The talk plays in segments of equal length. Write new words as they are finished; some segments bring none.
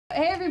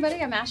Hey everybody,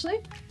 I'm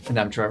Ashley. And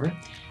I'm Trevor.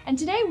 And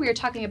today we are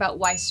talking about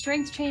why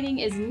strength training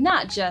is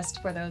not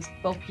just for those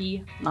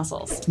bulky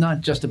muscles. It's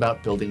not just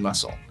about building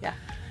muscle. Yeah.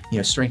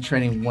 Strength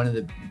training, one of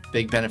the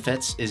big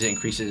benefits is it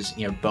increases,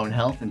 bone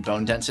health and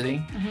bone density.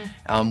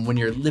 Mm-hmm. When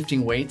you're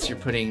lifting weights, you're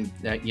putting,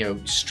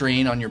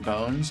 strain on your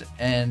bones,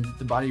 and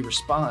the body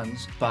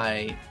responds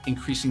by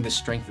increasing the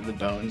strength of the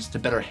bones to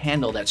better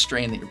handle that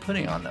strain that you're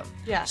putting on them.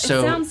 Yeah, so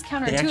it sounds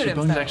counterintuitive, the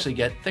bones actually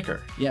get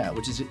thicker. Yeah,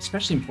 which is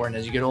especially important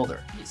as you get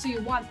older. So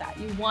you want that.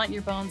 You want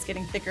your bones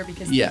getting thicker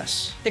because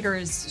yes, thicker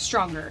is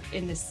stronger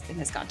in this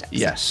context.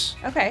 Yes.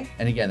 Okay.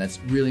 And again, that's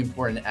really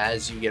important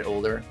as you get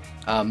older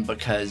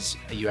because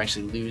you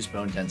actually lose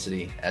bone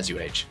density as you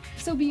age.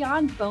 So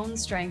beyond bone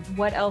strength,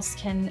 what else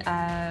can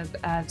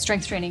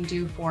strength training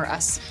do for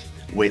us?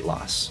 Weight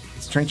loss.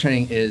 Strength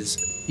training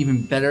is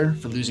even better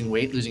for losing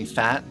weight, losing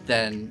fat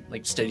than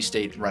like steady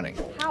state running.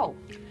 How?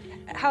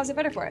 How is it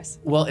better for us?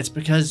 Well, it's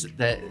because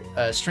that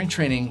strength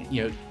training,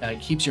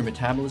 keeps your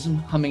metabolism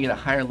humming at a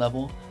higher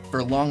level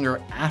for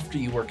longer after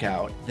you work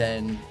out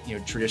than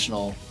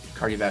traditional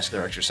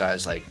cardiovascular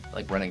exercise like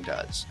running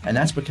does. And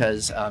that's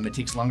because it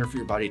takes longer for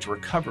your body to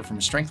recover from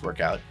a strength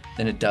workout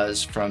than it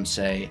does from,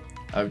 say,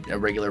 a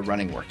regular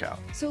running workout.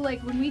 So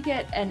like when we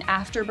get an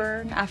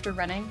afterburn after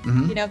running,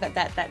 mm-hmm.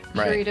 that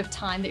period of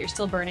time that you're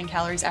still burning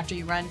calories after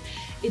you run,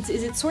 is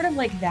it sort of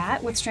like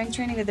that with strength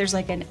training, that there's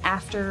like an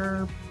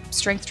after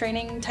strength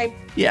training type?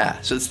 Yeah,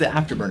 so it's the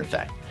afterburn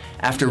effect.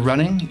 After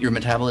running, your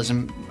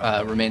metabolism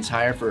remains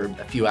higher for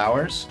a few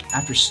hours.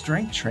 After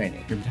strength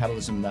training, your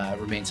metabolism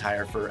remains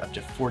higher for up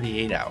to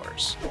 48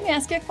 hours. Let me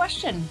ask you a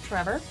question,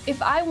 Trevor.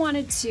 If I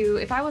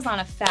was on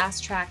a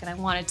fast track and I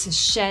wanted to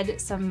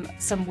shed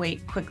some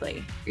weight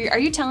quickly, are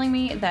you telling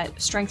me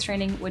that strength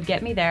training would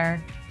get me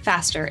there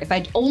faster? If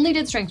I only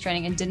did strength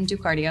training and didn't do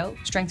cardio,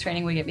 strength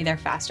training would get me there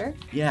faster?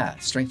 Yeah,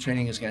 strength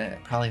training is gonna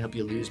probably help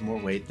you lose more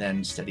weight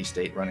than steady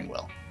state running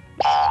will.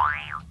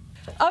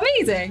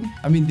 Amazing.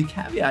 I mean, the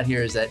caveat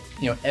here is that,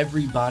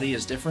 every body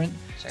is different.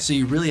 Sure. So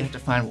you really have to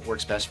find what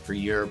works best for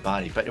your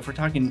body. But if we're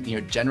talking,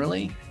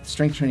 generally,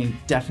 strength training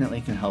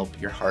definitely can help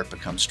your heart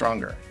become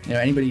stronger.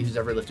 Anybody who's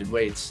ever lifted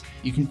weights,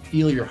 you can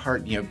feel your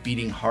heart,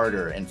 beating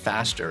harder and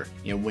faster,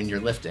 when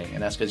you're lifting.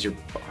 And that's because your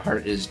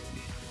heart is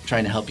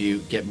trying to help you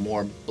get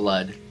more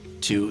blood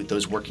to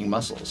those working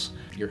muscles.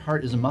 Your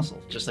heart is a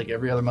muscle, just like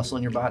every other muscle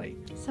in your body.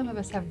 Some of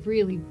us have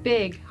really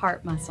big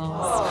heart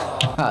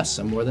muscles.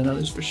 Some more than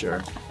others, for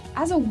sure.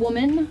 As a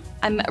woman,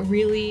 I'm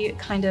really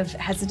kind of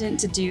hesitant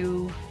to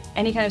do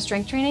any kind of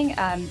strength training.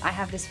 I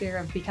have this fear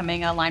of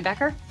becoming a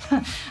linebacker.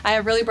 I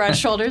have really broad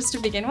shoulders to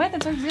begin with,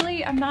 and so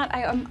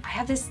I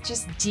have this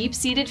just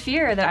deep-seated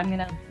fear that I'm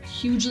gonna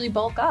hugely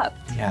bulk up.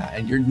 Yeah,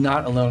 and you're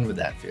not alone with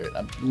that fear.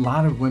 A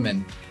lot of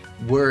women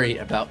worry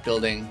about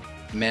building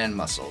man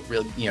muscle,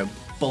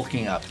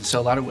 bulking up. So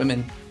a lot of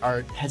women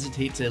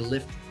hesitate to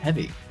lift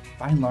heavy.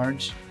 By and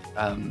large,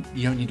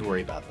 you don't need to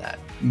worry about that.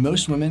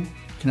 Most women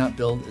cannot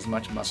build as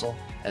much muscle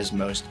as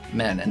most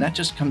men, and that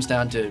just comes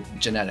down to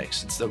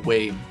genetics. It's the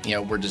way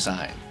we're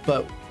designed.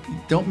 But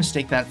don't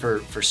mistake that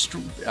for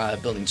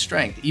building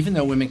strength. Even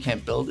though women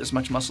can't build as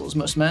much muscle as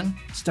most men,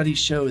 studies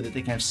show that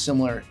they can have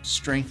similar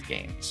strength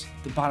gains.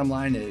 The bottom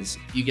line is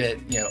you get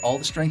all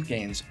the strength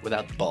gains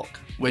without the bulk,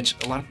 which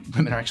a lot of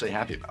women are actually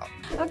happy about.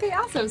 Okay,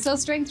 awesome. So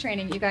strength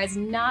training, you guys,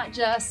 not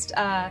just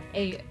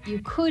you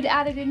could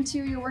add it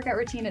into your workout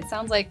routine. It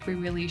sounds like we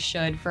really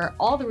should, for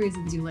all the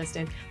reasons you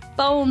listed: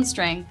 bone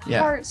strength,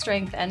 heart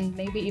strength, and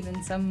maybe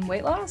even some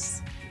weight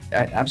loss.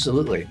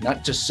 Absolutely,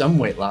 not just some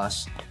weight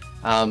loss.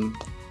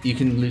 You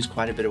can lose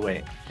quite a bit of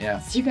weight. Yeah.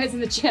 See you guys in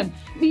the gym.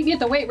 Meet me at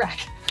the weight rack.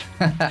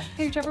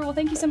 Hey, Trevor, well,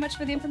 thank you so much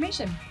for the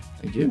information.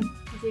 Thank you.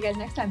 We'll see you guys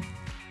next time.